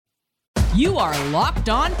You are Locked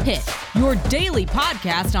On Pitt, your daily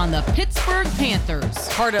podcast on the Pittsburgh Panthers,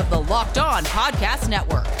 part of the Locked On Podcast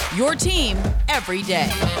Network, your team every day.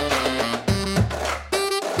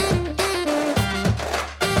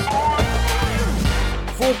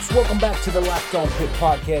 Folks, welcome back to the Locked On Pitt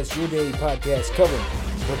podcast, your daily podcast covering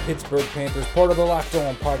the Pittsburgh Panthers, part of the Locked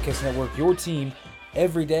On Podcast Network, your team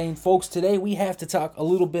every day. And folks, today we have to talk a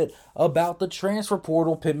little bit about the transfer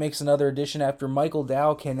portal. Pitt makes another addition after Michael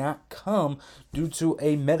Dow cannot come due to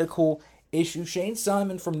a medical issue. Shane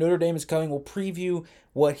Simon from Notre Dame is coming. We'll preview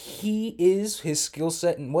what he is, his skill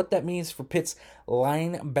set, and what that means for Pitt's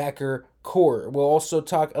linebacker core. We'll also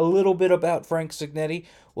talk a little bit about Frank Cignetti.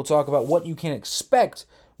 We'll talk about what you can expect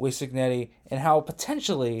with Cignetti and how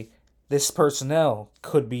potentially this personnel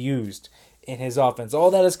could be used in his offense. All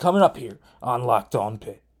that is coming up here on Locked On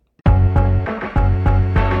Pitt.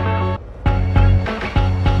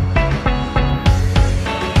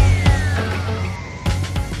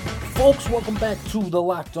 Folks, welcome back to the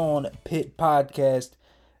Locked On Pitt podcast.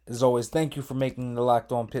 As always, thank you for making the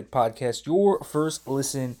Locked On Pitt podcast your first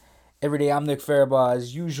listen every day. I'm Nick Farabaugh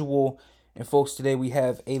as usual. And folks, today we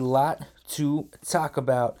have a lot to talk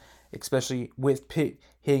about, especially with Pitt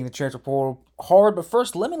hitting the transfer portal hard. But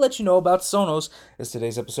first, let me let you know about Sonos, as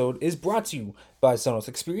today's episode is brought to you by Sonos.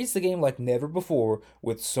 Experience the game like never before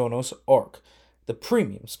with Sonos Arc, the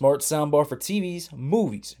premium smart soundbar for TVs,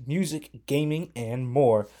 movies, music, gaming, and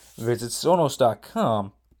more. Visit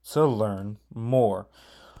Sonos.com to learn more.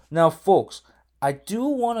 Now, folks, I do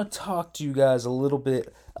want to talk to you guys a little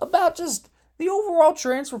bit about just the overall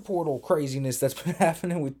transfer portal craziness that's been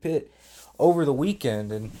happening with Pitt over the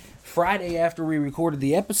weekend. And Friday, after we recorded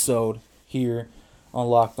the episode here on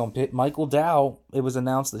Locked On Pitt, Michael Dow, it was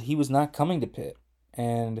announced that he was not coming to Pitt.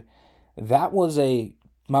 And that was a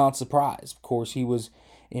mild surprise. Of course, he was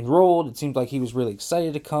enrolled. It seemed like he was really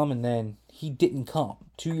excited to come, and then he didn't come.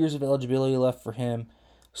 2 years of eligibility left for him.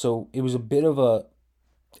 So it was a bit of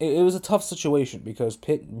it was a tough situation because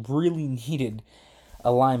Pitt really needed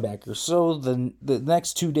a linebacker. So the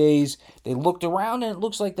next 2 days, they looked around, and it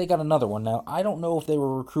looks like they got another one. Now, I don't know if they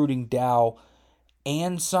were recruiting Dow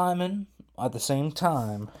and Simon at the same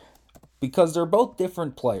time, because they're both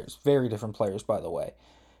different players. Very different players, by the way.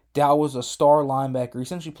 Dow was a star linebacker,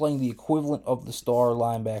 essentially playing the equivalent of the star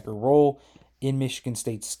linebacker role in Michigan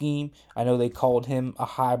State's scheme. I know they called him a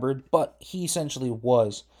hybrid, but he essentially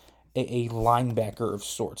was a linebacker of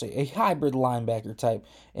sorts, a hybrid linebacker type,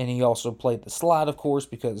 and he also played the slot, of course,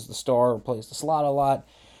 because the star plays the slot a lot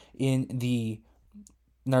in the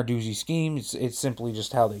Narduzzi scheme. It's simply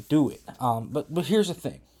just how they do it. But here's the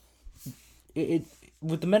thing.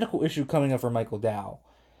 With the medical issue coming up for Michael Dow,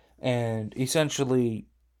 and essentially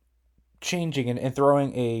changing and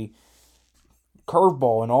throwing a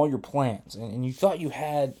curveball in all your plans, and you thought you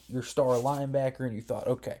had your star linebacker, and you thought,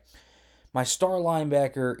 okay, my star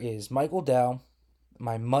linebacker is Michael Dow.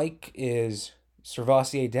 My Mike is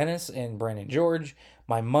Servassier Dennis and Brandon George.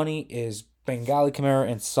 My money is Bengali Kamara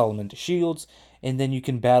and Solomon DeShields. And then you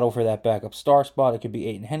can battle for that backup star spot. It could be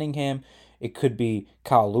Aiden Henningham. It could be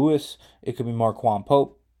Kyle Lewis. It could be Marquand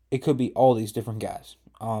Pope. It could be all these different guys.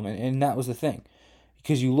 And that was the thing.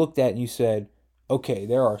 Because you looked at it and you said, okay,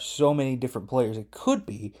 there are so many different players it could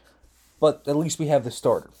be, but at least we have the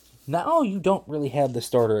starter. Now you don't really have the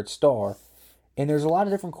starter at star, and there's a lot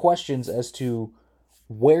of different questions as to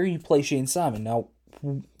where you play Shane Simon. Now,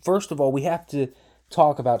 first of all, we have to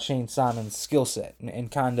talk about Shane Simon's skill set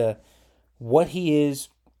and kind of what he is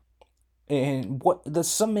and what the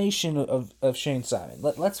summation of Shane Simon.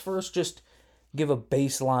 Let's first just give a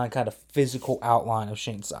baseline kind of physical outline of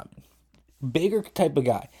Shane Simon. Bigger type of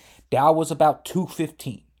guy. Dow was about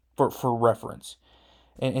 215 for reference.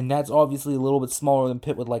 And that's obviously a little bit smaller than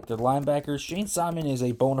Pitt would like their linebackers. Shane Simon is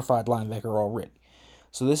a bona fide linebacker already.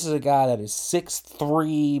 So this is a guy that is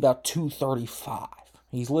 6'3", about 235.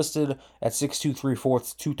 He's listed at 6'2",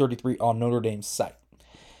 3/4", 233 on Notre Dame's site.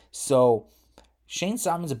 So Shane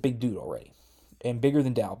Simon's a big dude already, and bigger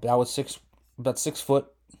than Dow. Dow was about 6 foot,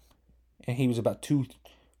 and he was about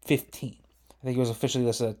 215. I think he was officially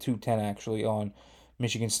listed at 210 actually on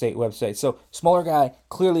Michigan State website. So smaller guy,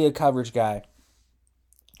 clearly a coverage guy.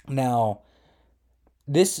 Now,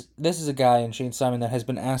 this is a guy in Shane Simon that has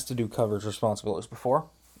been asked to do coverage responsibilities before,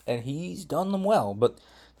 and he's done them well. But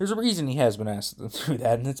there's a reason he has been asked to do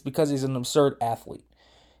that, and it's because he's an absurd athlete.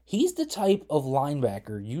 He's the type of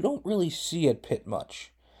linebacker you don't really see at Pitt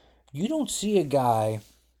much. You don't see a guy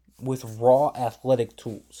with raw athletic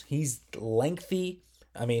tools. He's lengthy.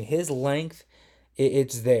 I mean, his length,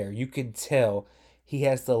 it's there. You can tell he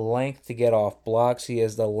has the length to get off blocks. He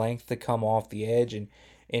has the length to come off the edge and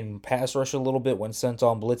and pass rush a little bit when sent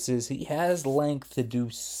on blitzes. He has length to do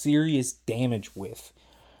serious damage with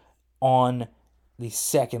on the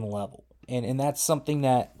second level. And that's something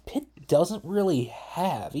that Pitt doesn't really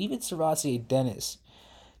have. Even SirVocea Dennis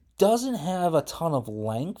doesn't have a ton of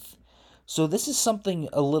length. So this is something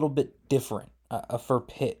a little bit different for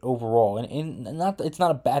Pitt overall. And it's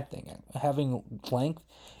not a bad thing. Having length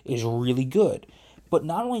is really good. But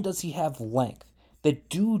not only does he have length, the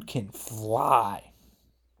dude can fly.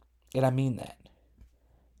 And I mean that.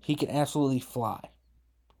 He can absolutely fly.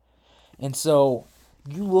 And so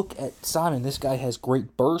you look at Simon, this guy has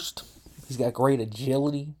great burst. He's got great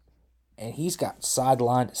agility. And he's got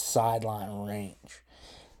sideline to sideline range.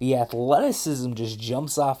 The athleticism just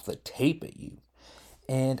jumps off the tape at you.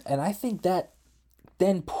 And I think that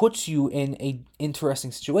then puts you in an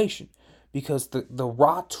interesting situation. Because the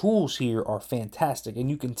raw tools here are fantastic. And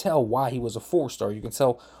you can tell why he was a 4-star. You can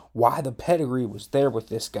tell why the pedigree was there with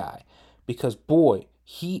this guy. Because, boy,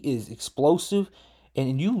 he is explosive.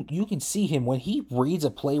 And you can see him when he reads a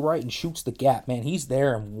play right and shoots the gap. Man, he's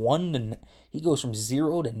there in he goes from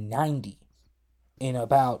 0 to 90 in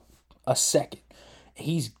about a second.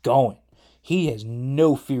 He's going. He has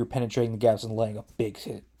no fear penetrating the gaps and letting a big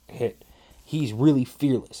hit. He's really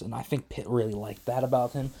fearless. And I think Pitt really liked that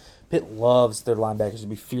about him. Pitt loves their linebackers to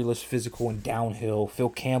be fearless, physical, and downhill. Phil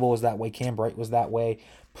Campbell was that way. Cam Bright was that way.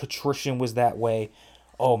 Patrician was that way.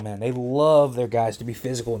 Oh, man, they love their guys to be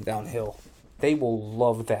physical and downhill. They will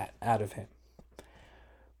love that out of him.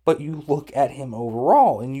 But you look at him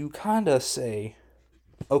overall, and you kind of say,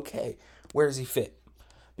 okay, where does he fit?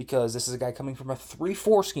 Because this is a guy coming from a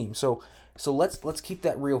 3-4 scheme. So let's keep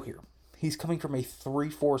that real here. He's coming from a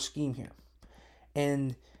 3-4 scheme here.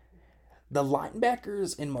 And the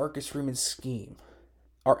linebackers in Marcus Freeman's scheme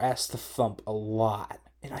are asked to thump a lot.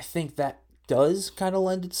 And I think that does kind of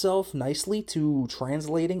lend itself nicely to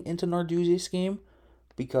translating into Narduzzi's scheme,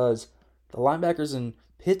 because the linebackers in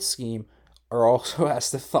Pitt's scheme are also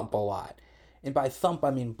asked to thump a lot. And by thump,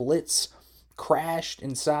 I mean blitz, crashed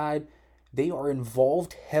inside. They are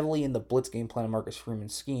involved heavily in the blitz game plan in Marcus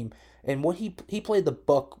Freeman's scheme. And what he played the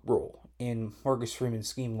buck role in Marcus Freeman's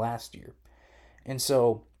scheme last year. And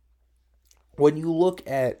so when you look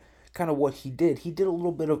at kind of what he did a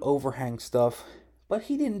little bit of overhang stuff, but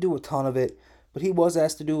he didn't do a ton of it. But he was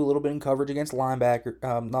asked to do a little bit in coverage against running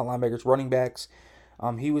backs.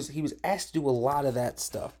 He was asked to do a lot of that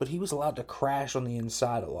stuff, but he was allowed to crash on the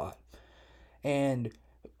inside a lot. And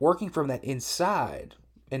working from that inside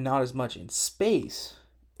and not as much in space,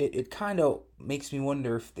 it kind of makes me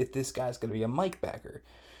wonder if this guy's going to be a Mike backer.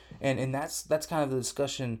 And that's kind of the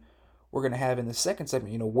discussion we're going to have in the second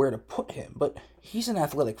segment, where to put him. But he's an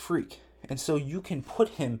athletic freak, and so you can put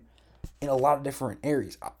him in a lot of different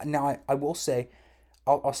areas. Now, I will say,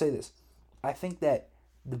 I'll say this. I think that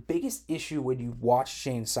the biggest issue when you watch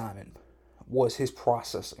Shane Simon was his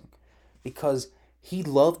processing, because he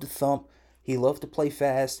loved to thump, he loved to play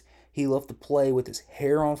fast, he loved to play with his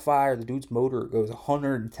hair on fire. The dude's motor goes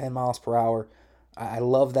 110 miles per hour. I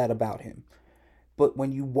love that about him. But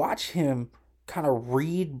when you watch him kind of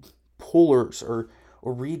read pullers or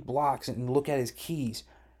read blocks and look at his keys,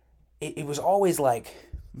 it was always like,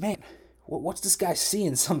 man, what's this guy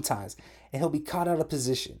seeing sometimes? And he'll be caught out of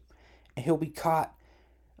position. And he'll be caught,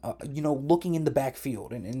 looking in the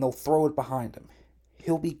backfield, and they'll throw it behind him.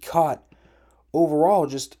 He'll be caught overall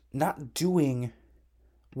just not doing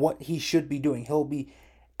what he should be doing. He'll be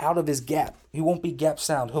out of his gap. He won't be gap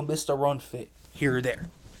sound. He'll miss a run fit here or there.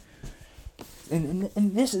 And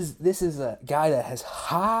this is a guy that has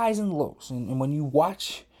highs and lows. And when you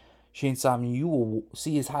watch Shane Simon, you will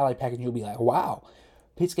see his highlight package and you'll be like, wow,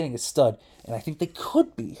 Pitt's getting a stud. And I think they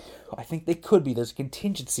could be. There's a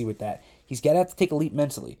contingency with that. He's got to have to take a leap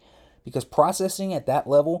mentally, because processing at that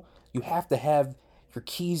level, you have to have your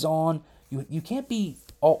keys on. You can't be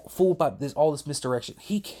fooled by all this misdirection.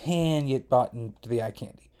 He can get bought into the eye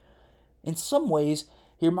candy. In some ways,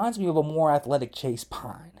 he reminds me of a more athletic Chase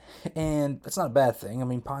Pine. And that's not a bad thing. I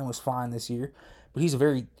mean, Pine was fine this year, but he's a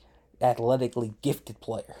very athletically gifted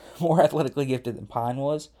player. More athletically gifted than Pine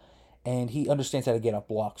was. And he understands how to get up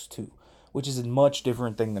blocks too, which is a much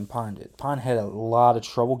different thing than Pine did. Pine had a lot of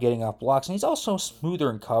trouble getting up blocks, and he's also smoother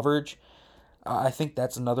in coverage. I think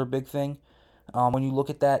that's another big thing. When you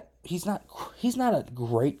look at that, he's not a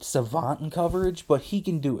great savant in coverage, but he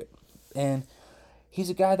can do it. And he's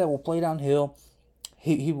a guy that will play downhill.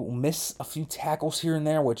 He will miss a few tackles here and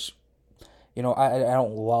there, which, I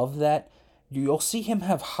don't love that. You'll see him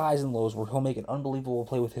have highs and lows where he'll make an unbelievable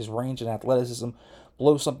play with his range and athleticism,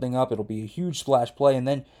 blow something up, it'll be a huge splash play, and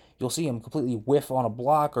then you'll see him completely whiff on a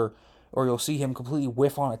block or or you'll see him completely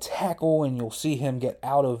whiff on a tackle, and you'll see him get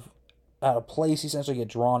out of place, essentially get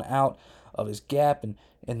drawn out of his gap, and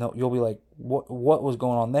you'll be like, what was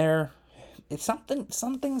going on there? It's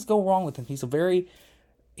some things go wrong with him. He's a very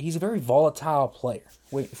volatile player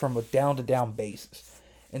from a down-to-down basis.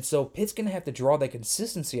 And so Pitt's going to have to draw that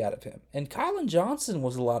consistency out of him. And Kylan Johnson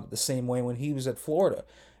was a lot of the same way when he was at Florida.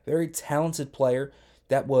 Very talented player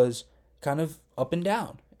that was kind of up and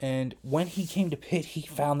down. And when he came to Pitt, he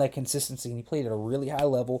found that consistency, and he played at a really high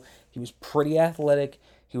level. He was pretty athletic.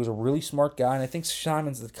 He was a really smart guy, and I think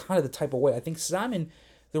Simon's kind of the type of way. I think Simon,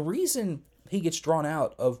 the reason he gets drawn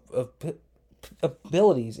out of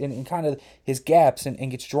abilities and kind of his gaps and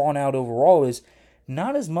gets drawn out overall is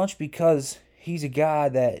not as much because he's a guy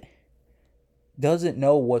that doesn't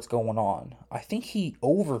know what's going on. I think he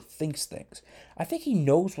overthinks things. I think he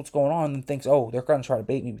knows what's going on and thinks, oh, they're going to try to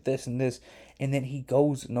bait me with this, and then he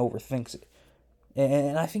goes and overthinks it.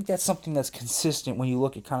 And I think that's something that's consistent when you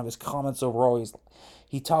look at kind of his comments overall.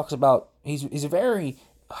 He talks about he's a very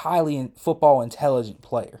highly football intelligent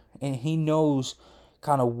player, and he knows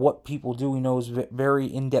kind of what people do. He knows very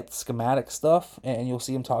in-depth schematic stuff, and you'll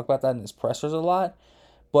see him talk about that in his pressers a lot.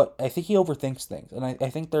 But I think he overthinks things, and I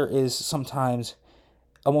think there is sometimes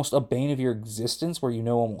almost a bane of your existence where you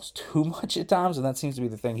know almost too much at times, and that seems to be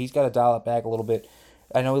the thing. He's got to dial it back a little bit.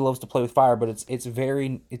 I know he loves to play with fire, but it's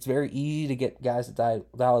very easy to get guys to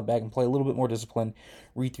dial it back and play a little bit more disciplined,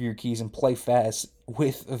 read through your keys, and play fast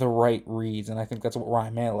with the right reads. And I think that's what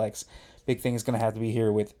Ryan Mantelek's big thing is going to have to be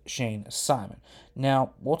here with Shane Simon.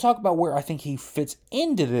 Now, we'll talk about where I think he fits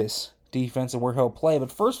into this defense and where he'll play.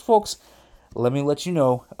 But first, folks, let me let you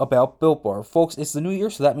know about Built Bar. Folks, it's the new year,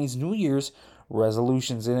 so that means New Year's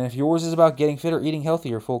resolutions. And if yours is about getting fit or eating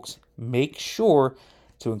healthier, folks, make sure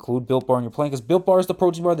to include Built Bar in your plan, because Built Bar is the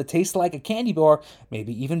protein bar that tastes like a candy bar,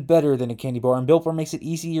 maybe even better than a candy bar. And Built Bar makes it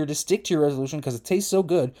easier to stick to your resolution because it tastes so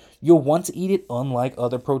good, you'll want to eat it, unlike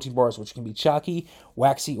other protein bars, which can be chalky,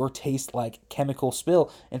 waxy, or taste like chemical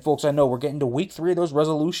spill. And folks, I know we're getting to week 3 of those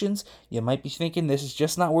resolutions. You might be thinking this is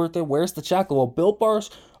just not worth it. Where's the chocolate? Well, Built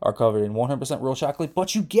Bars are covered in 100% real chocolate,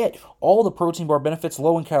 but you get all the protein bar benefits: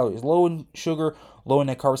 low in calories, low in sugar, low in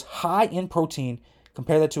net carbs, high in protein.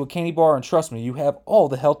 Compare that to a candy bar, and trust me, you have all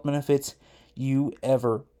the health benefits you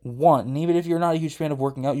ever want. And even if you're not a huge fan of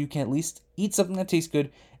working out, you can at least eat something that tastes good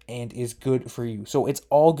and is good for you. So it's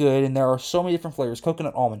all good, and there are so many different flavors: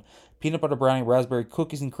 coconut almond, peanut butter brownie, raspberry,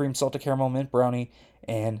 cookies and cream, salted caramel, mint brownie,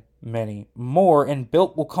 and many more. And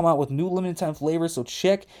Built will come out with new limited time flavors, so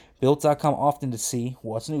check Built.com often to see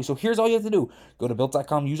what's new. So here's all you have to do. Go to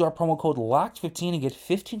Built.com, use our promo code LOCKED15 and get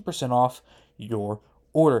 15% off your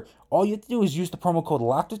order. All you have to do is use the promo code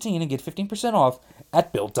LOCKED15 and get 15% off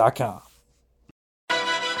at Built.com.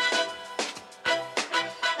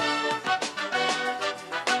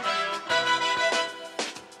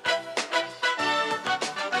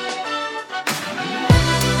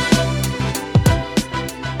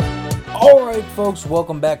 All right, folks,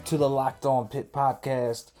 welcome back to the Locked On Pitt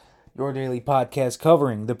Podcast, your daily podcast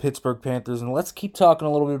covering the Pittsburgh Panthers. And let's keep talking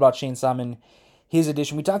a little bit about Shane Simon, his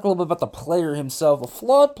addition. We talked a little bit about the player himself, a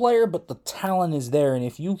flawed player, but the talent is there. And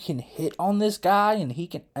if you can hit on this guy and he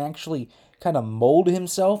can actually kind of mold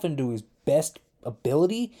himself into his best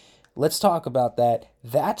ability, let's talk about that.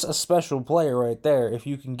 That's a special player right there if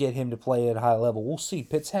you can get him to play at a high level. We'll see.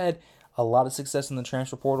 Pitt's had a lot of success in the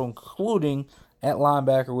transfer portal, including at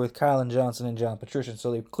linebacker with Kylan Johnson and John Patrician.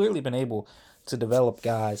 So they've clearly been able to develop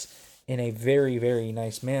guys in a very, very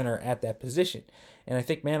nice manner at that position. And I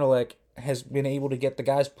think Mantelek has been able to get the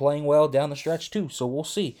guys playing well down the stretch too, so we'll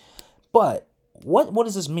see. But what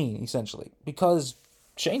does this mean, essentially? Because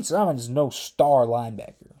Shane Simon is no star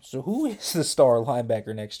linebacker. So who is the star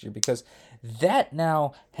linebacker next year? Because that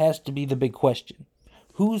now has to be the big question.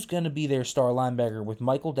 Who's going to be their star linebacker with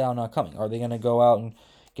Michael Dow not coming? Are they going to go out and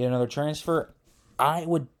get another transfer? I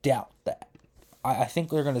would doubt that. I think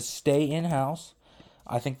they're going to stay in-house.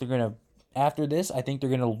 I think they're going to, after this, I think they're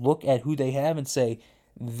going to look at who they have and say,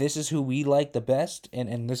 this is who we like the best,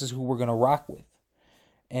 and this is who we're going to rock with.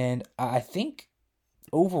 And I think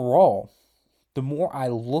overall, the more I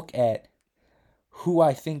look at who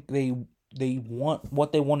I think they want,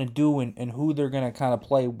 what they want to do, and who they're going to kind of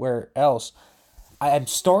play where else, I'm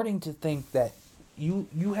starting to think that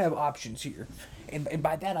you have options here. And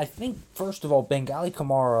by that, I think, first of all, Bengali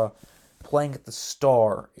Kamara playing at the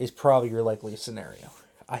star is probably your likeliest scenario.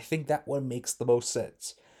 I think that one makes the most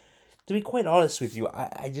sense. To be quite honest with you,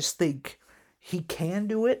 I just think he can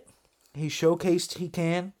do it. He showcased he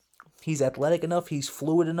can. He's athletic enough. He's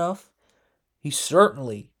fluid enough. He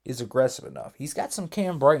certainly is aggressive enough. He's got some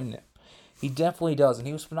Cam Brighton in him. He definitely does, and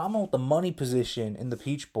he was phenomenal with the money position in the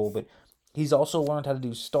Peach Bowl, but he's also learned how to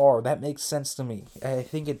do star. That makes sense to me. I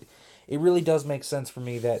think it really does make sense for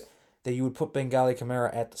me that you would put Bengali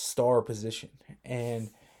Kamara at the star position and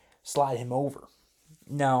slide him over.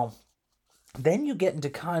 Now, then you get into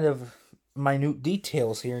kind of minute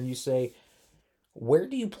details here, and you say, where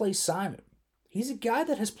do you play Simon? He's a guy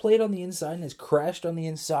that has played on the inside and has crashed on the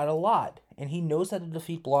inside a lot, and he knows how to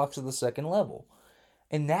defeat blocks at the second level.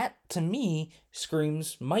 And that, to me,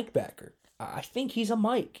 screams Mike backer. I think he's a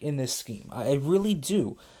Mike in this scheme. I really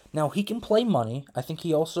do. Now, he can play money. I think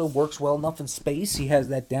he also works well enough in space. He has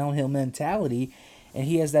that downhill mentality, and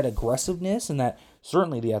he has that aggressiveness and that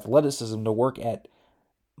certainly the athleticism to work at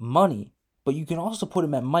money. But you can also put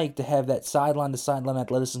him at Mike to have that sideline-to-sideline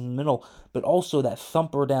athleticism in the middle, but also that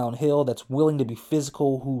thumper downhill that's willing to be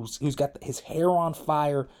physical, who's got his hair on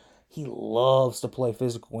fire. He loves to play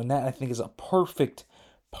physical, and that, I think, is a perfect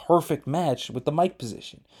match with the Mike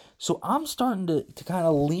position. So I'm starting to kind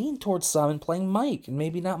of lean towards Simon playing Mike and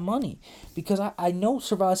maybe not money, because I know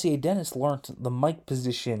SirVocea Dennis learned the Mike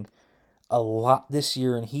position a lot this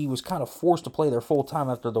year, and he was kind of forced to play there full time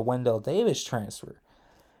after the Wendell Davis transfer.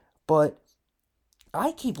 But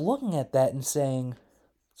I keep looking at that and saying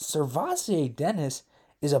SirVocea Dennis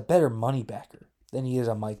is a better money backer than he is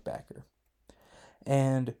a Mike backer.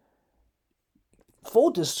 And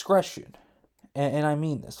full discretion, and I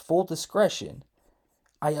mean this, full discretion,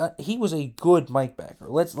 he was a good Mike backer.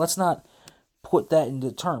 Let's not put that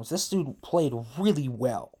into terms. This dude played really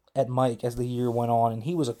well at Mike as the year went on, and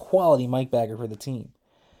he was a quality Mike backer for the team.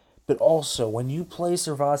 But also, when you play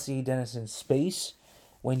SirVocea Dennis in space,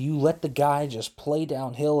 when you let the guy just play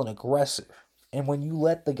downhill and aggressive, and when you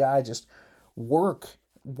let the guy just work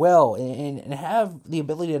well and have the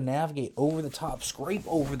ability to navigate over the top, scrape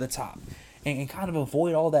over the top, and kind of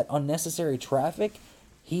avoid all that unnecessary traffic,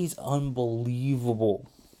 he's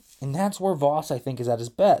unbelievable. And that's where Voss, I think, is at his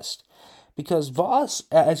best. Because Voss,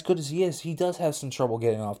 as good as he is, he does have some trouble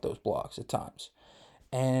getting off those blocks at times.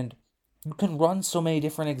 And you can run so many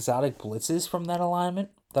different exotic blitzes from that alignment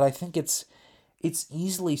that I think it's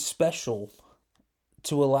easily special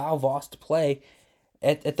to allow Voss to play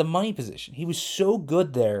at the money position. He was so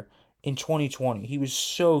good there in 2020. He was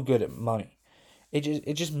so good at money.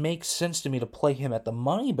 It just makes sense to me to play him at the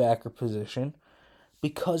money backer position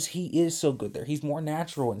because he is so good there. He's more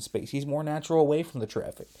natural in space. He's more natural away from the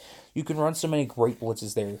traffic. You can run so many great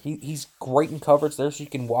blitzes there. He's great in coverage there, so you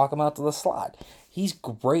can walk him out to the slot. He's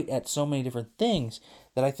great at so many different things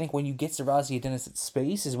that I think when you get SirVocea Dennis at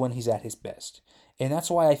space is when he's at his best. And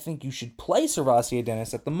that's why I think you should play SirVocea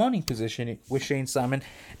Dennis at the money position with Shane Simon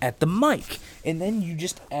at the Mike. And then you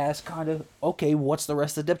just ask kind of, okay, what's the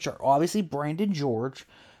rest of the depth chart? Obviously, Brandon George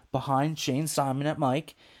behind Shane Simon at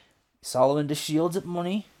Mike. Solomon DeShields at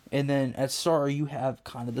money. And then at star, you have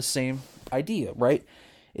kind of the same idea, right?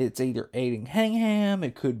 It's either Aiden Hangham,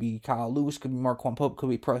 it could be Kyle Lewis, could be Marquand Pope, could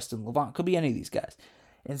be Preston Levant, could be any of these guys.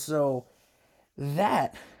 And so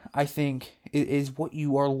that, I think, is what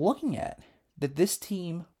you are looking at. That this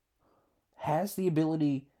team has the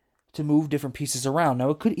ability to move different pieces around.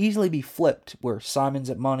 Now, it could easily be flipped, where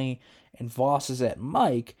Simon's at money and Voss is at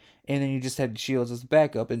Mike, and then you just had Shields as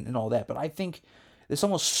backup and all that. But I think this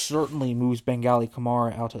almost certainly moves Bengali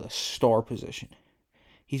Kamara out to the star position.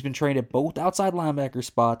 He's been trained at both outside linebacker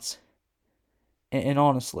spots, and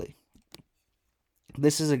honestly,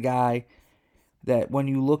 this is a guy that when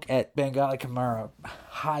you look at Bengali Kamara,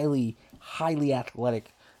 highly, highly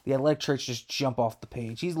athletic. The athletic traits just jump off the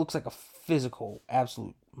page. He looks like a physical,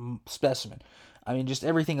 absolute specimen. I mean, just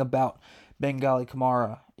everything about Bengali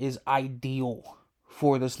Kamara is ideal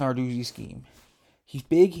for this Narduzzi scheme. He's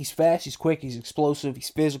big, he's fast, he's quick, he's explosive, he's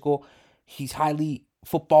physical, he's highly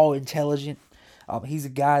football intelligent. He's a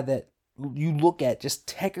guy that you look at just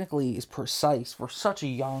technically is precise for such a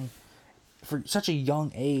young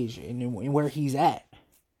age and where he's at.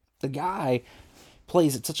 The guy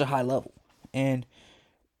plays at such a high level. And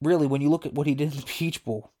really, when you look at what he did in the Peach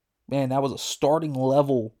Bowl, man, that was a starting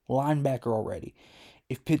level linebacker already.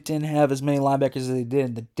 If Pitt didn't have as many linebackers as they did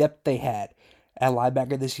and the depth they had at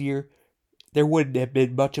linebacker this year, there wouldn't have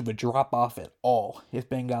been much of a drop-off at all if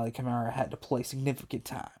Bengali Kamara had to play significant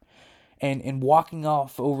time. And walking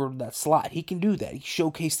off over that slot, he can do that. He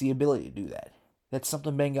showcased the ability to do that. That's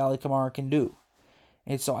something Bengali Kamara can do.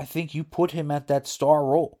 And so I think you put him at that star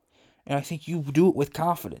role. And I think you do it with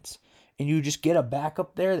confidence. And you just get a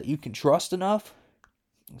backup there that you can trust enough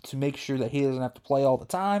to make sure that he doesn't have to play all the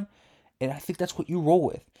time. And I think that's what you roll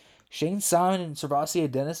with. Shane Simon and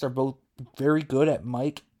SirVocea Dennis are both very good at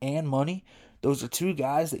Mike and Money. Those are two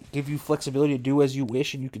guys that give you flexibility to do as you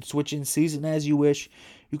wish, and you can switch in season as you wish.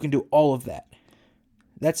 You can do all of that.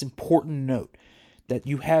 That's important to note, that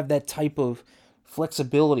you have that type of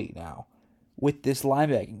flexibility now with this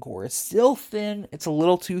linebacking core. It's still thin. It's a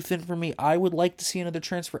little too thin for me. I would like to see another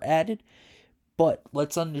transfer added, but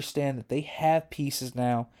let's understand that they have pieces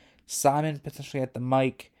now. Simon potentially at the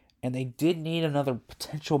mic, and they did need another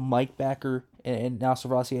potential mic backer, and now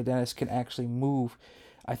SirVocea Dennis can actually move,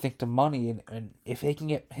 I think, to Money, and if they can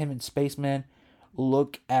get him in Spaceman,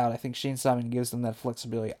 look out. I think Shane Simon gives them that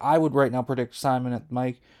flexibility. I would right now predict Simon at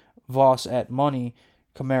Mike, Voss at Money,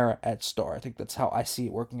 Kamara at Star. I think that's how I see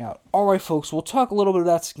it working out. All right, folks, we'll talk a little bit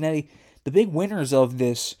about Cignetti. The big winners of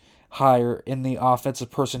this hire in the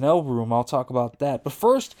offensive personnel room, I'll talk about that. But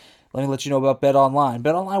first, let me let you know about BetOnline.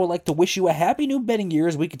 BetOnline would like to wish you a happy new betting year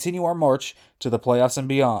as we continue our march to the playoffs and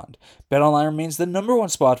beyond. BetOnline remains the number one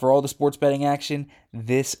spot for all the sports betting action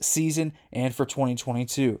this season and for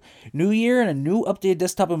 2022. New year and a new updated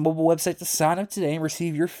desktop and mobile website to sign up today and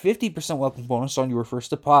receive your 50% welcome bonus on your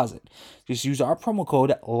first deposit. Just use our promo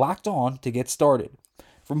code LOCKEDON to get started.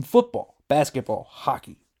 From football, basketball,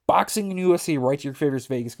 hockey, boxing, and UFC right to your favorite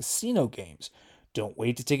Vegas casino games. Don't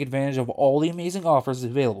wait to take advantage of all the amazing offers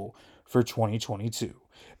available for 2022.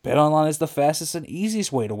 BetOnline is the fastest and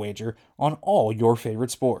easiest way to wager on all your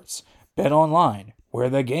favorite sports. BetOnline, where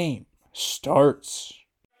the game starts.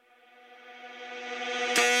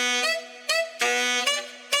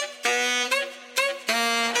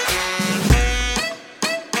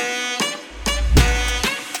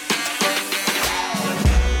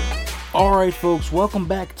 All right, folks, welcome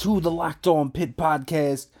back to the Locked On Pitt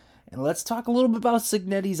podcast. And let's talk a little bit about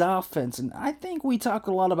Cignetti's offense. And I think we talked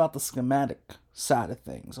a lot about the schematic side of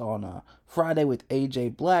things on Friday with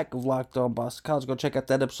AJ Black of Locked On Boston College. Go check out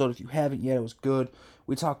that episode if you haven't yet. It was good.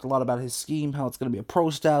 We talked a lot about his scheme, how it's going to be a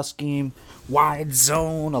pro-style scheme, wide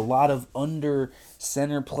zone, a lot of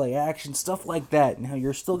under-center play action, stuff like that. Now,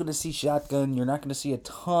 you're still going to see shotgun. You're not going to see a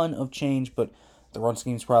ton of change, but the run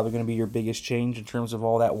scheme is probably going to be your biggest change in terms of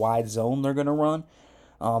all that wide zone they're going to run.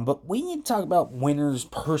 But we need to talk about winners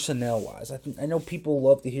personnel-wise. I know people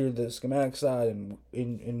love to hear the schematic side,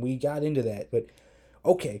 and we got into that. But,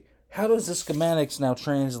 okay, how does the schematics now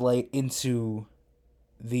translate into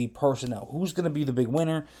the personnel? Who's going to be the big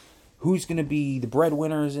winner? Who's going to be the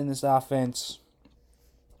breadwinners in this offense?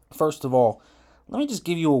 First of all, let me just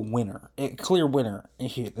give you a clear winner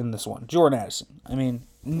in this one. Jordan Addison. I mean,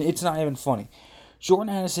 it's not even funny.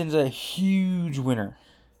 Jordan Addison's a huge winner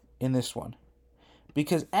in this one.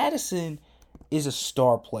 Because Addison is a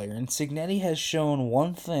star player, and Cignetti has shown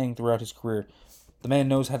one thing throughout his career. The man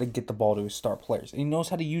knows how to get the ball to his star players. He knows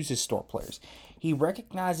how to use his star players. He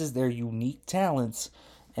recognizes their unique talents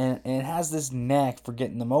and has this knack for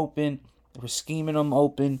getting them open, for scheming them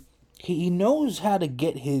open. He knows how to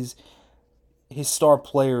get his star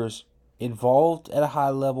players involved at a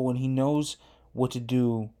high level, and he knows what to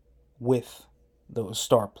do with those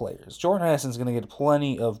star players. Jordan Addison's going to get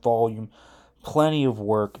plenty of volume, plenty of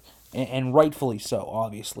work, and rightfully so,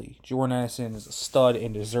 obviously. Jordan Addison is a stud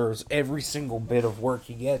and deserves every single bit of work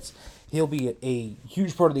he gets. He'll be a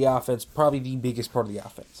huge part of the offense, probably the biggest part of the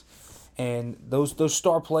offense. And those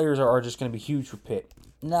star players are just going to be huge for Pitt.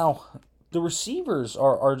 Now, the receivers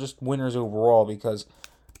are just winners overall because,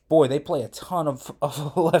 boy, they play a ton of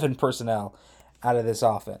 11 personnel out of this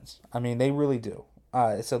offense. I mean, they really do.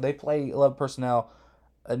 So they play 11 personnel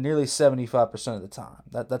nearly 75% of the time.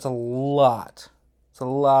 That's a lot. It's a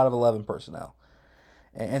lot of 11 personnel.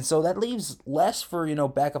 And so that leaves less for,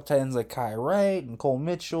 backup tight ends like Kai Wright and Cole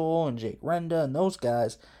Mitchell and Jake Renda and those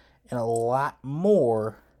guys, and a lot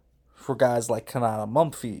more for guys like Kanata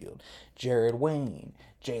Mumfield, Jared Wayne,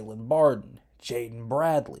 Jalen Barden, Jaden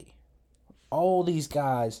Bradley. All these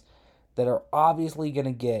guys that are obviously going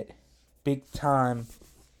to get big-time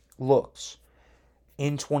looks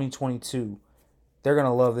in 2022. They're going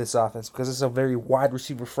to love this offense because it's a very wide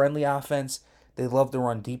receiver friendly offense. They love to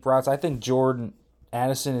run deep routes. I think Jordan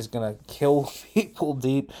Addison is going to kill people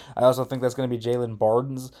deep. I also think that's going to be Jalen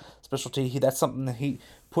Barden's specialty. That's something that he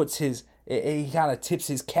puts he kind of tips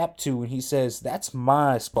his cap to, and he says, that's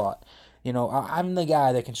my spot. I'm the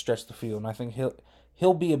guy that can stretch the field, and I think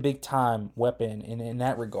he'll be a big time weapon in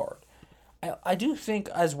that regard. I do think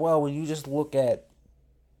as well, when you just look at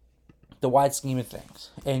the wide scheme of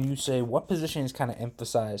things, and you say what position is kind of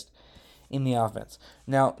emphasized in the offense.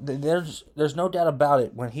 Now, there's no doubt about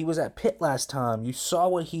it. When he was at Pitt last time, you saw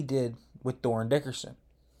what he did with Dorin Dickerson,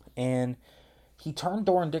 and he turned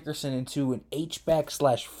Dorin Dickerson into an H-back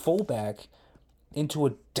 / fullback into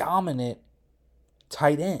a dominant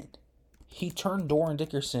tight end. He turned Dorin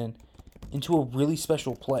Dickerson into a really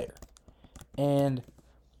special player. And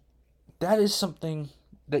that is something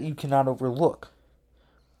that you cannot overlook.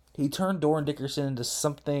 He turned Doran Dickerson into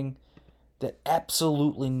something that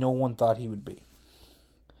absolutely no one thought he would be.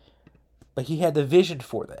 But he had the vision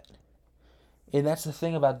for that. And that's the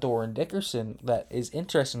thing about Doran Dickerson that is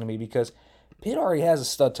interesting to me, because Pitt already has a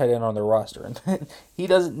stud tight end on their roster. And he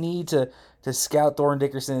doesn't need to scout Doran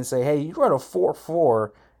Dickerson and say, hey, you run a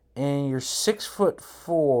 4.4 and you're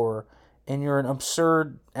 6'4" and you're an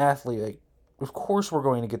absurd athlete. Like, of course we're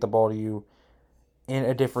going to get the ball to you in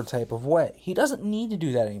a different type of way. He doesn't need to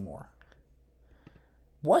do that anymore.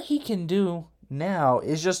 What he can do now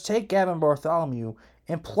is just take Gavin Bartholomew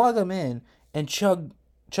and plug him in and chug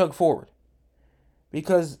forward.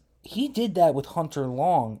 Because he did that with Hunter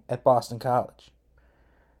Long at Boston College.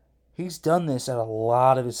 He's done this at a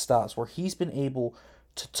lot of his stops, where he's been able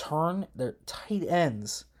to turn their tight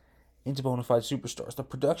ends into bona fide superstars. The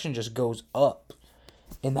production just goes up.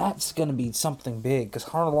 And that's going to be something big, because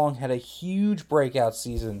Hunter Long had a huge breakout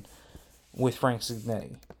season with Frank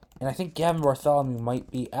Cignetti. And I think Gavin Bartholomew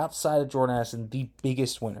might be, outside of Jordan Addison, the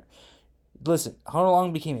biggest winner. Listen, Hunter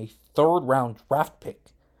Long became a third-round draft pick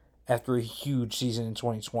after a huge season in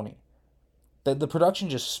 2020. The production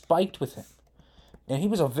just spiked with him. And he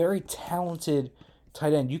was a very talented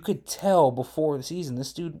tight end. You could tell before the season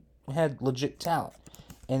this dude had legit talent.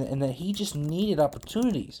 And that he just needed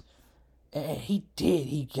opportunities. And he did.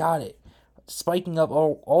 He got it. Spiking up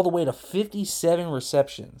all the way to 57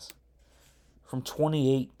 receptions from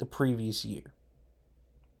 28 the previous year.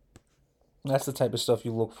 That's the type of stuff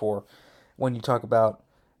you look for when you talk about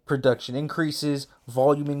production increases,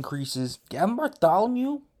 volume increases. Gavin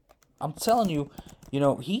Bartholomew, I'm telling you,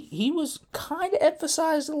 he was kind of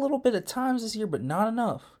emphasized a little bit at times this year, but not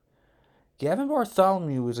enough. Gavin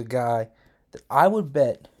Bartholomew is a guy that I would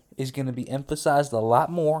bet is going to be emphasized a lot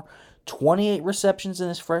more. 28 receptions in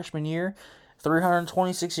his freshman year,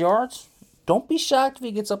 326 yards. Don't be shocked if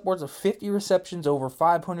he gets upwards of 50 receptions, over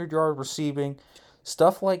 500 yards receiving,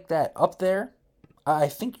 stuff like that. Up there, I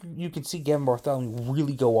think you can see Gavin Bartholomew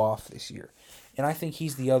really go off this year. And I think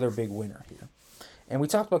he's the other big winner here. And we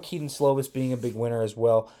talked about Kedon Slovis being a big winner as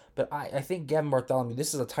well. But I think Gavin Bartholomew,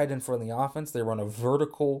 this is a tight end friendly offense. They run a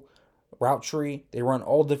vertical route tree. They run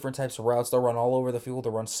all different types of routes. They'll run all over the field.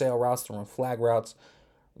 They'll run sail routes. They'll run flag routes.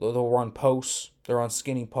 They'll run posts. They'll run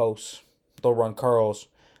skinny posts. They'll run curls.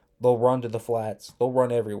 They'll run to the flats. They'll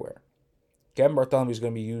run everywhere. Gavin Bartholomew is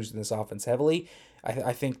going to be used in this offense heavily.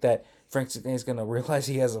 I think that Frank Cignetti is going to realize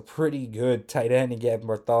he has a pretty good tight end in Gavin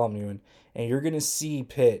Bartholomew, and you're going to see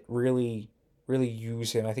Pitt really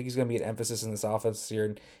use him. I think he's going to be an emphasis in this offense this year,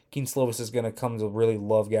 and Kedon Slovis is going to come to really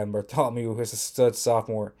love Gavin Bartholomew as a stud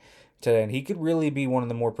sophomore tight end. He could really be one of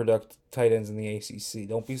the more productive tight ends in the ACC.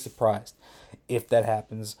 Don't be surprised if that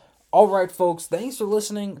happens. All right, folks, thanks for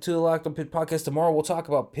listening to the Locked On Pitt podcast. Tomorrow we'll talk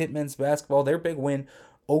about Pitt men's basketball, their big win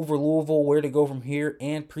over Louisville, where to go from here,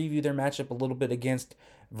 and preview their matchup a little bit against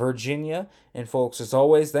Virginia. And folks, as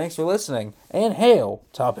always, thanks for listening, and hail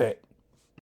to Pitt.